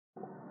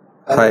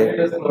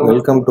Hi,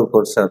 welcome to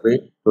Bootstrap.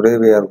 Today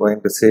we are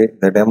going to see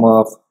the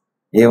demo of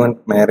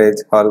event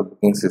marriage hall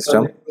booking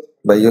system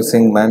by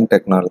using MERN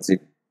technology.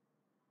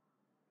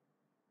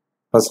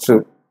 First,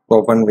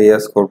 open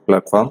VS Code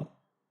platform.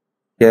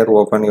 Here,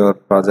 open your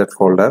project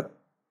folder.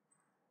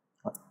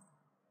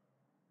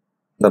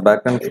 The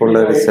backend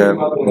folder is a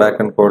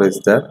backend code is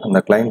there, and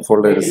the client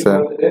folder is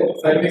a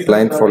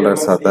client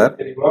folders are there.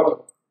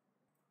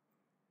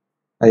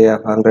 I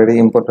have already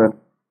imported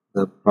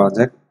the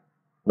project,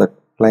 the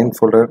client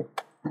folder,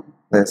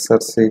 the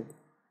SRC,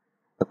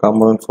 the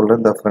component folder,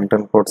 the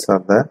front-end codes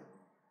are there.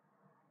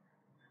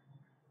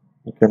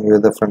 You can view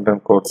the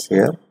front-end codes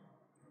here.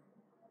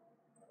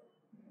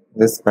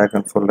 This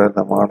backend folder,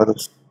 the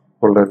models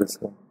folder is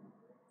a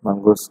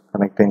Mongoose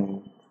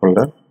connecting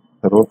folder.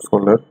 The root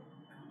folder,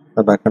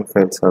 the backend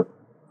files are.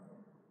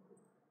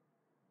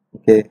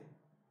 Okay,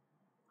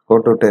 go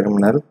to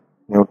terminal,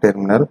 new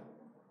terminal.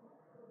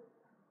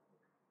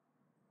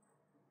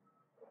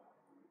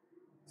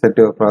 Set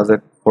your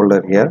project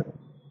folder here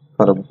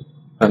for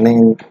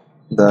running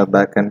the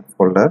backend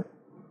folder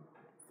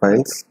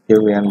files. Give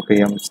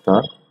npm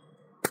start.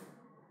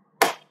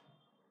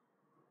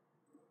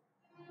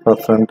 For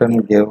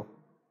frontend, give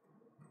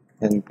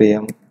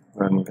npm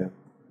run.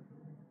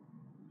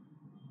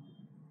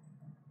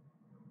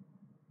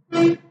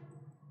 It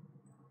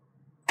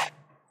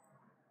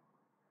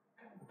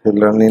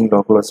will run in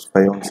localhost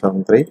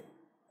 5173.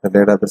 The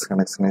database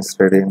connection is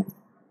ready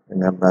in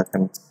the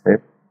backend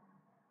side.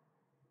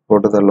 Go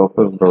to the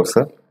local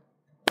browser.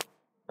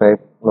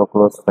 Type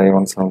localhost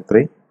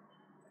 5173.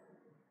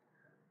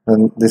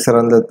 And these are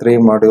all the three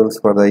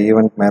modules for the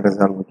event marriage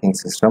hall booking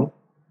system.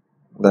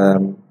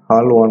 The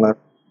hall owner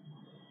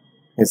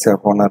is a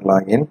owner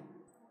login,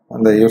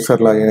 and the user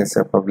login is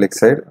a public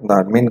side. The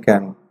admin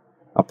can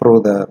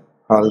approve the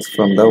halls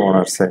from the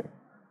owner side.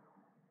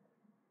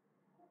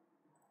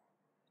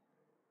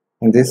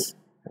 In this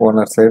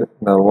owner side,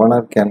 the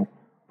owner can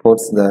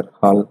post their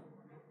hall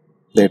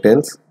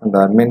details, and the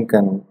admin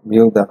can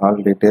view the hall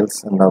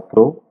details and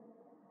approve.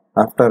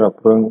 After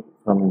approving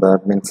from the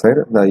admin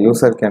side, the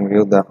user can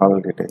view the hall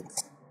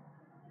details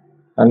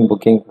and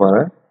booking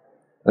for a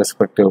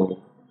respective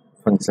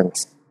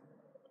functions.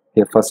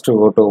 Okay, first to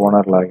go to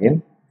owner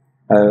login.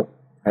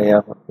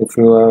 If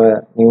you have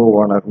a new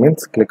owner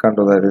means click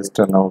onto the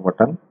register now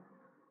button.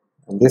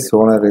 In this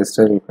owner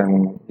register, you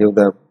can give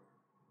the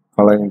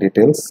following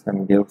details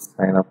and give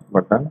sign up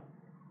button.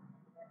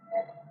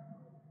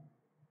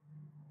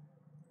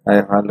 I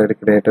have already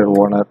created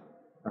owner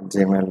at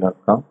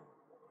gmail.com.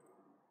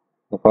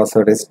 The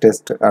password is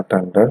test at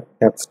 100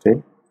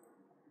 capstring.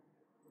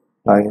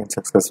 Login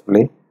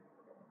successfully.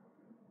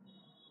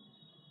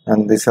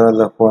 And these are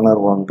the owner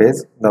home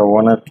page. The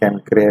owner can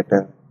create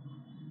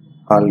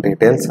hall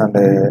details and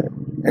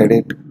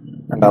edit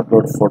and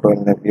upload photo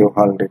in the view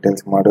hall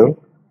details module.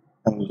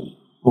 And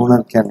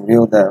owner can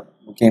view the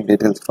booking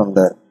details from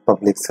the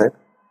public side.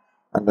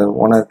 And the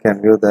owner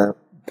can view the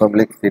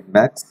public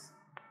feedbacks.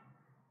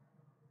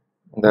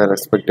 The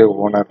respective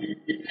owner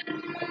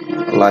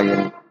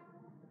login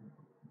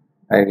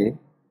ID.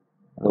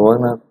 The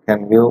owner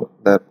can view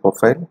the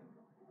profile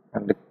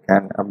and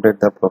can update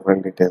the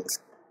profile details.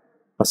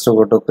 First,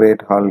 go to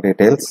create hall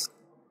details.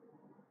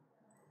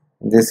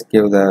 This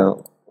give the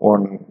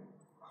one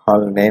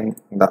hall name,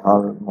 the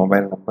hall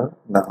mobile number,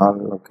 the hall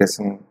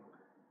location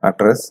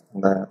address,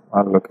 the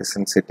hall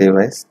location city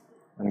wise,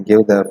 and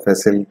give the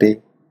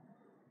facility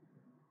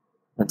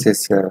which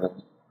is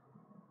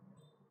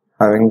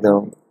having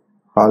the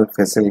hall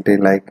facility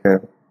like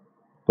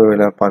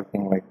two-wheeler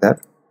parking like that,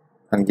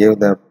 and give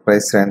the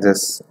price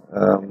ranges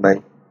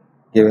by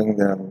giving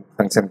the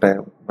function type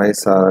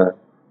wise or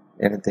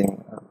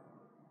anything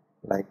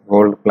like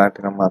gold,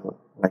 platinum or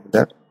like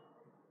that.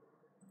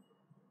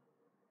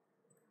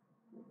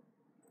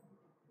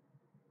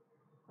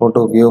 Go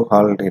to view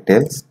hall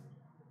details.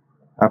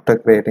 After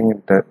creating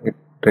it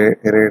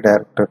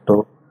redirected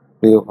to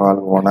view hall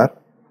owner.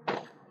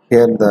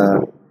 Here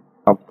the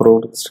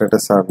approved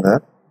status are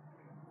there.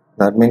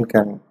 The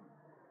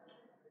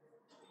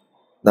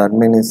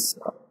admin is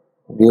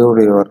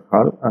viewed your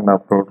hall and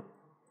approved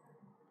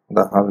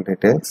the hall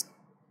details.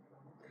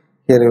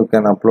 Here you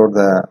can upload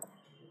the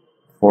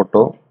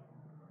photo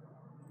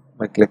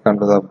by click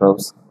onto the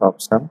browse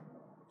option.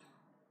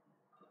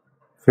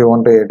 If you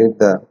want to edit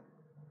the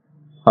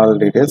hall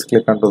details,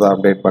 click onto the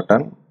update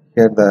button.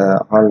 Here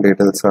the hall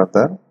details are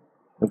there.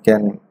 You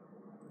can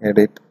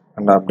edit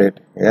and update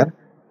here.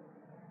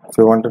 If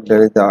you want to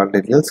delete the hall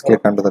details,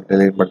 click onto the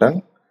delete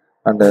button.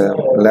 And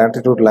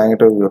latitude,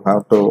 longitude you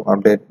have to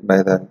update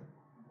by the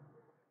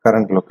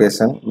current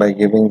location by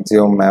giving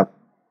geo map.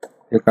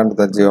 Click onto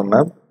the geo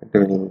map. It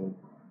will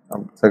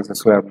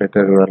successfully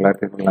updated your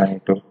latitude,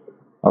 longitude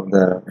of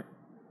the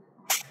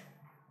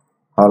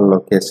hall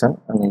location,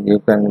 and you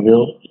can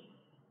view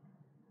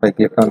by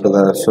click onto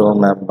the show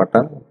map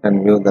button. You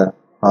can view the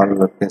hall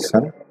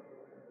location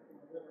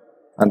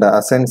and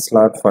assign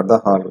slot for the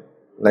hall.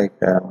 Like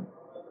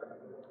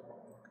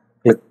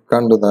click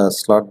onto the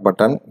slot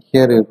button.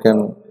 Here you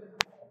can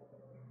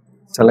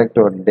select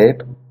your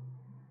date.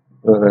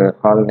 Your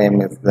hall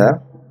name is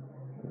there.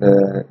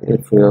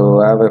 If you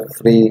have a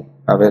free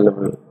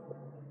available,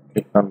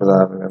 click onto the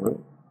available.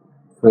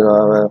 If you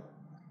have a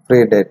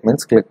free date,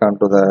 means click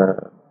onto the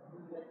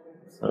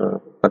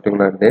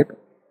particular date.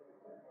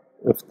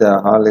 If the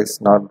hall is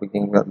not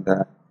booking at the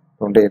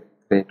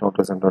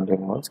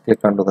 28/3/2021,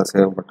 click onto the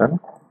save button.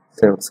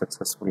 Saved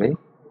successfully.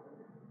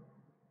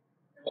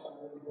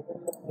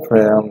 If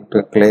I want to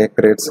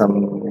create some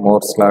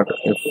more slot,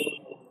 if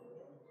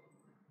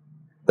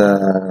the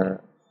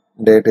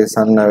date is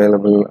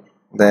unavailable,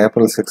 the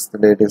April 6th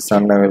date is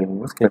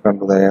unavailable, click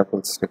onto the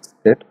April 6th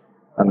date,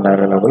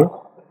 unavailable.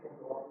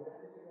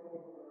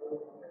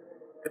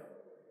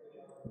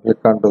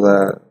 Click onto the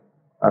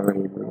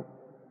available.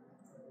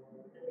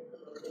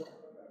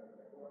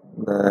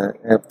 The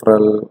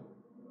April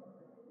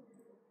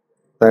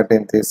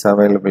 13th is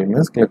available,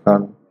 means click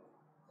on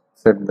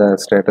set the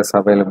status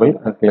available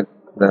and click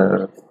the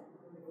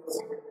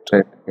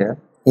straight here.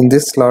 In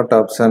this slot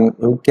option,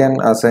 you can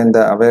assign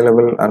the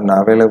available and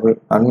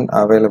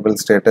unavailable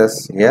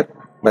status here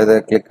by the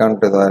click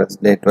onto the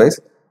date wise.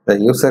 The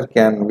user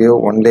can view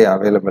only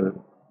available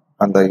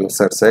on the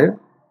user side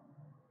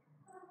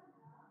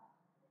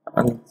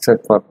and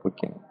set for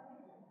booking.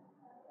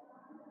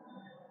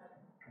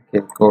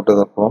 Okay, go to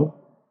the home.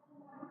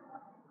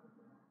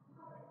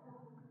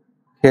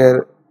 Here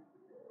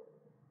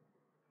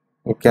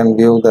you can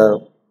view the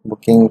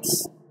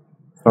bookings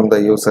from the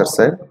user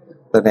side,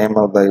 the name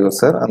of the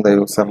user and the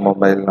user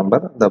mobile number,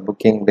 the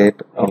booking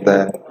date of the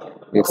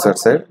user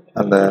side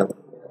and the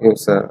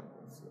user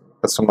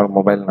customer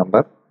mobile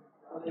number,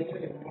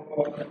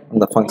 and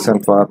the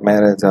function for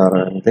marriage or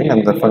anything,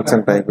 and the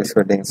function type is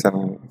wedding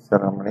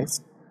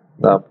ceremonies.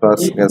 The approx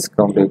guest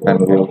count you can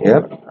view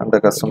here, and the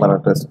customer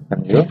address you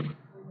can view.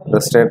 The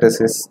status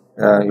is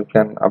you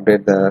can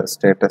update the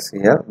status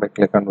here by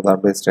click onto the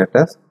update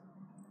status.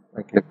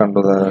 I click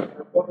onto the,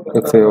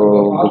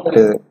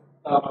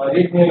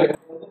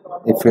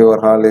 if your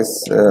hall is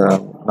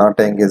not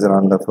engaged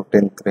on the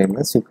 15th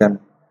means you can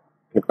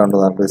click onto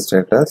the update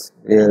status.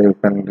 Here you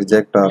can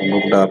reject or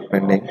booked or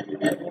pending.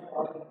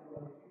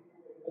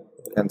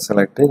 You can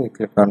select it. You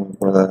click on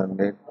the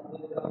date.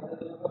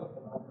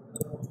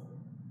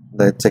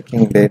 The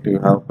checking date you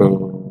have to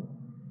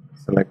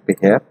select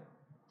here.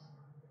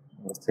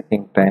 The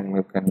checking time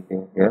you can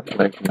give here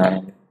like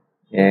 9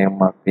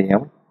 AM or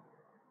PM.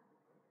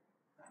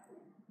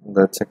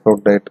 The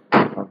checkout date you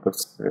have to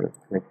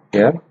click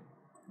here.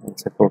 The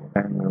checkout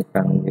time you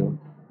can give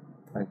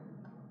like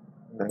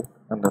that,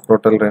 and the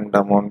total rent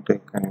amount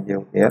you can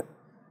give here.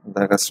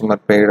 The customer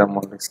paid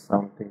amount is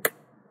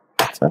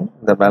 70%.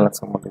 The balance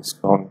amount is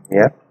shown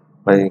here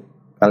by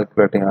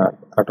calculating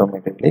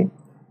automatically.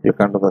 Click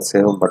onto the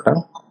save button.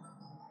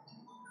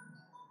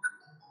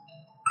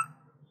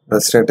 The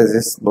status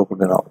is booked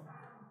now.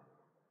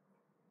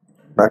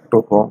 Back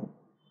to home.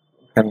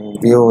 You can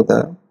view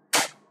the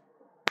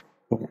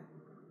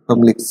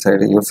public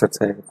side, user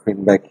side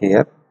feedback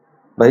here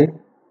by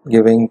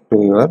giving to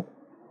your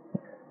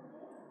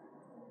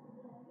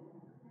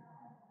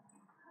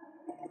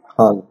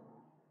hall.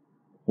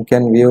 You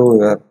can view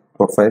your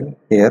profile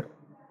here.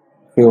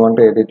 If you want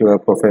to edit your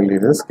profile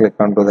details, click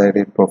onto the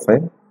edit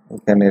profile. You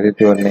can edit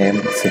your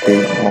name, city,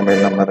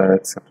 mobile number,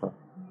 etc.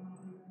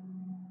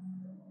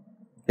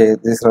 Okay,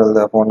 these are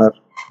the owner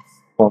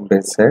home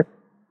page side.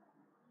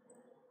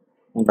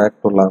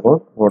 Back to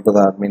logout, go to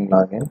the admin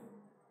login,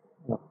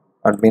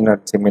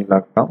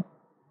 admin@gmail.com,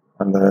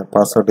 and the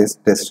password is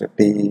test.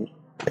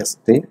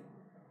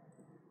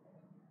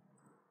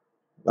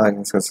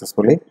 Login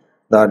successfully.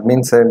 The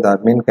admin side, the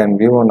admin can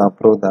view and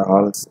approve the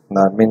halls.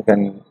 The admin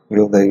can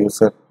view the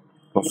user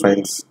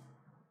profiles,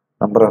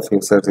 number of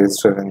users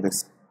registered in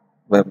this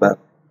web app,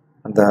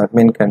 and the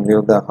admin can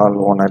view the hall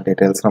owner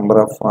details, number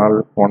of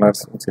hall owners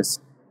which is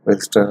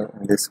registered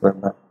in this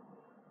web app.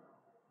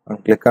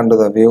 And click onto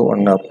the view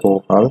and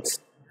approve halls.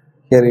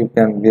 Here you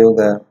can view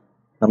the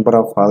number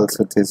of halls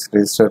which is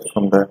registered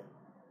from the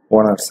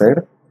owner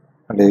side,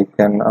 and you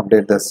can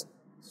update this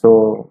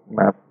show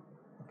map.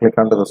 Click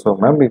onto the show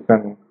map. You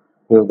can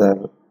view the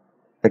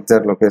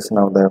exact location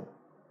of the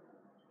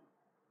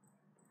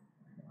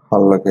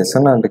hall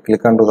location, and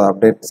click onto the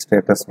update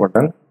status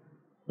button.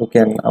 You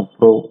can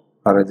approve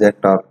or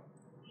reject or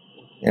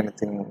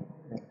anything.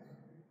 You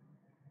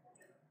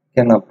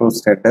can approve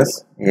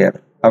status here.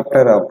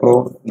 After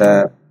approve,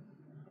 the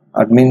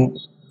admin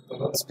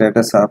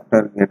status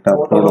after get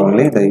approved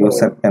only the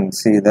user can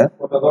see the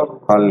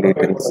hall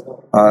details,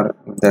 or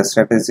if the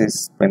status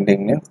is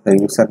pending means the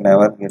user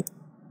never gets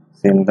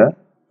seen the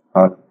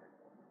hall.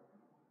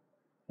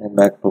 And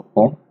back to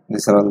home.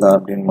 These are all the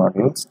admin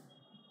modules.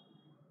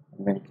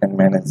 We can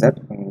manage that.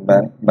 And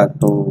back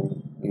to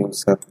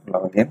user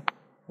login.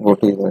 Go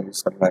to the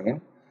user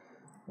login.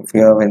 If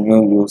you have a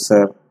new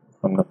user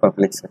from the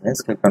public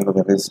service, click onto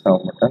the register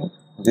button.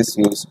 This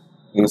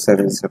user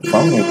register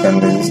form you can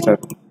register,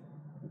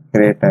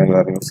 create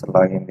your user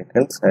login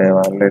details. I have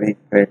already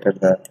created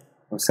the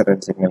user at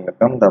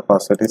gmail.com. The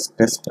password is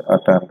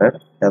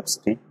test@100 caps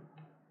T.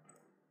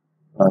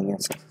 login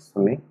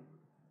successfully.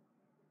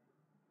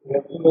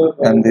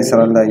 And these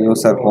are all the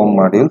user home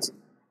modules.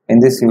 In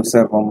this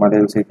user home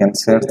modules, you can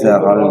search the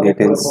all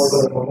details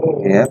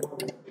here.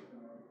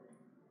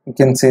 You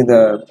can see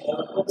the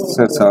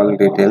search all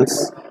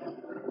details.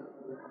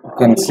 You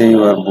can see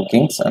your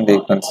bookings and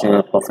you can see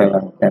your profile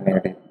and can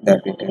edit the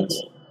details.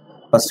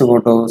 First, go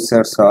to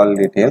search all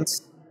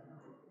details.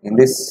 In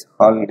this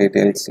all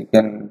details, you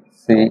can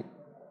see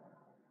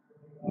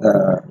the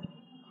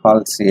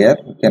halls here.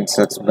 You can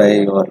search by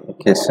your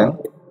location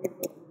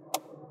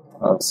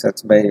or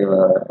search by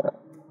your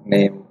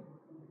name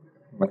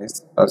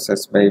or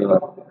search by your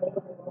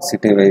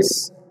city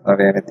wise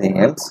or anything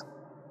else.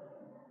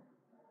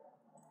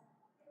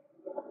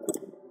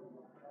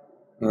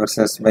 You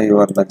search by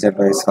your budget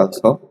wise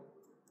also.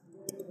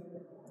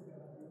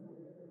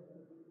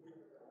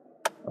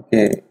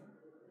 Okay,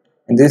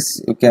 in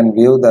this you can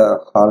view the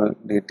hall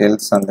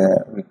details and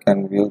we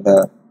can view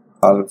the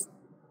hall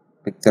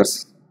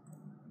pictures.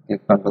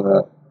 Click onto the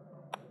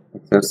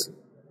pictures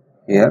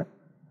here.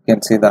 You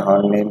can see the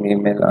hall name,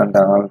 email and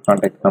the hall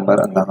contact number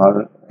and the hall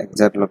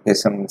exact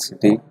location in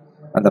city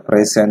and the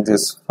price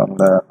ranges from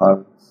the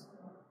hall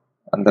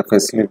and the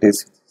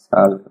facilities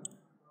hall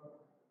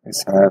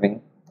is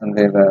having. And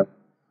then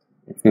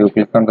if you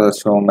click onto the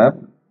show map,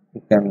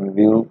 you can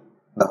view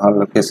the hall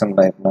location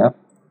by map.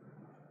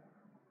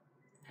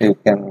 You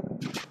can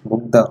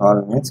book the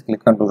hall means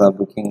click onto the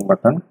booking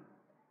button.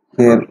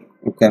 Here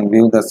you can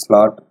view the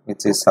slot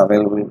which is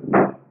available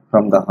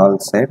from the hall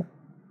side.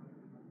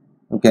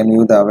 You can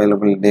view the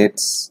available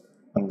dates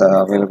and the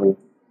available.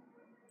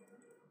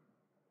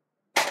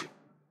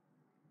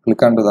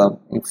 Click onto the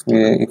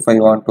if I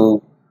want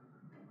to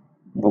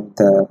book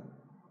the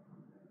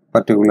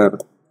particular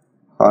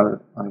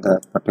hall on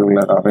the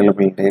particular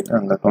available date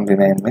and the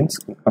 29 means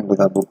click onto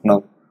the book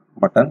now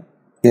button.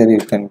 Here you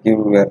can give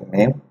your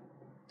name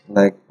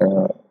like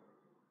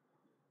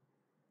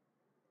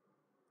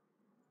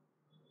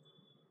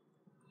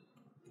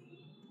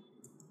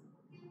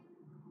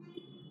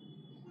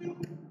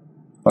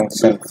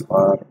function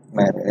for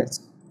marriage.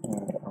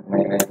 My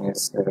name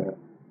is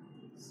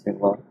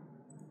Siva.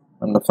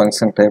 And the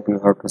function type you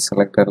have to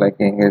select like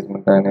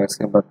engagement,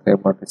 anniversary, birthday,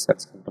 parties,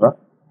 etc.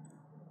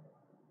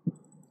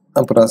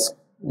 Approx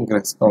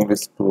count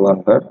is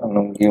 200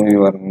 and give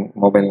your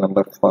mobile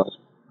number for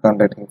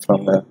contacting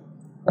from the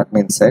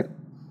admin side,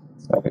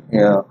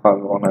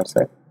 hall owner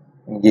side,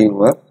 and give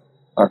your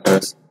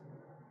address.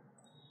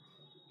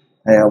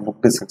 I have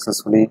booked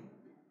successfully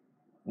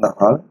the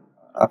hall.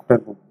 After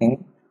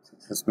booking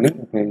successfully,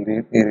 it will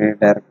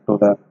redirect to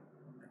the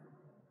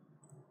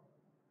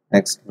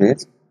next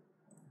page.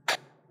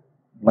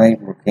 My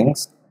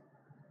bookings.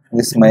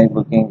 This my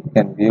booking, you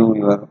can view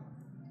your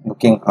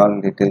booking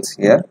hall details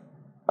here.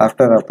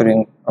 After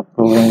approving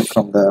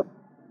from the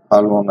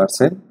hall owner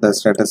side, the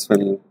status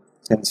will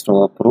change to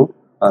approved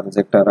or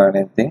rejected or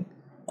anything.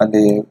 And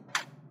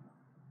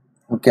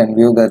you can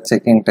view the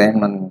check-in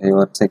time and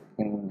your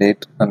check-in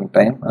date and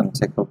time and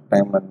check-out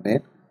time and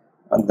date.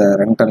 And the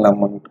rental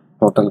amount,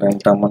 total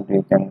rent amount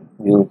you can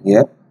view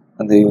here.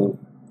 And you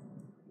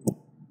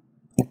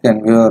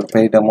can view your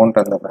paid amount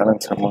and the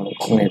balance amount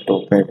you need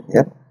to pay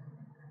here.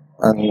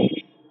 And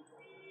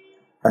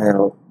I have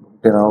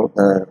booked now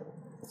the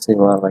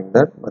Siva like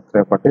that,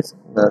 birthday parties,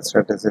 the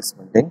status is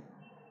pending.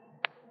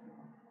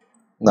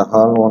 The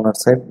hall owner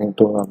side need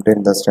to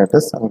update the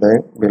status and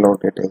the below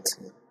details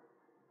here.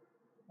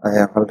 I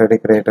have already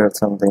created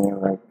something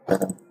like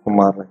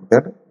Kumar like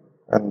that,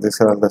 and these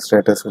are all the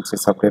status which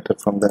is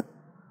updated from the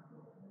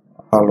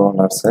hall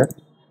owner side.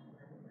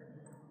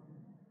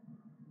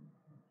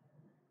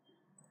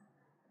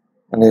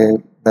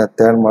 And the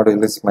third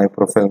module is my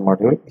profile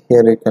module.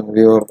 Here you can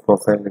view your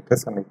profile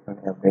details and you can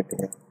update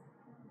here.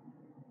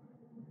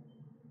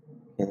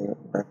 Okay,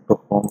 back to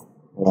home,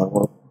 log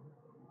out.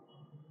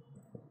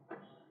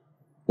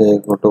 Okay,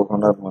 go to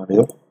owner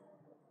module.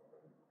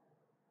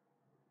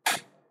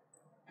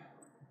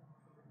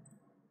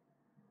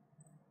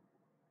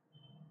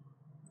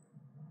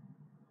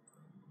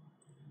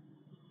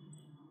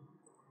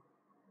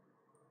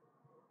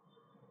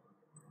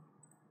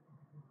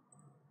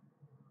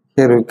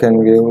 Here you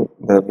can view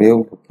the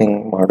view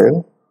booking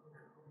model.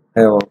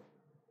 Have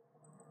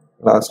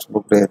last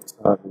book dates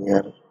are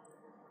here.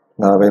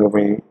 The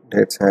available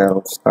dates I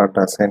have start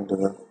assigned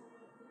to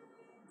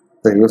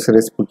the user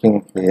is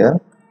booking here.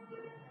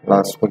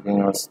 Last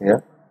booking was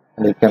here,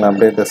 and you can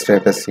update the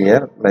status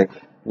here. Like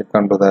click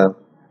onto the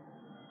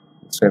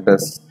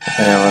status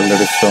I have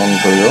already shown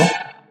to you.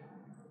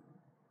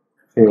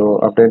 If you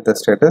update the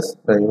status,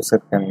 the user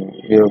can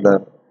view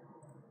the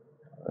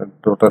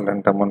total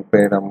rent amount,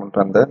 paid amount,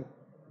 and the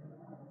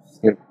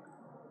slip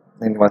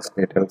invoice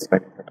details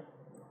like that.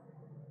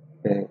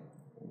 Okay,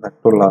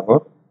 back to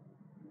logout.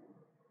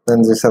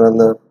 Then these are all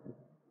the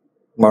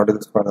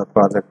modules for the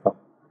project of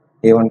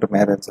event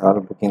manage all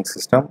booking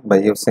system by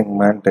using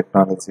MERN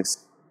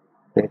technologies.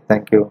 Okay,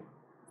 thank you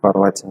for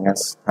watching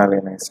us. Have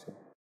a nice day.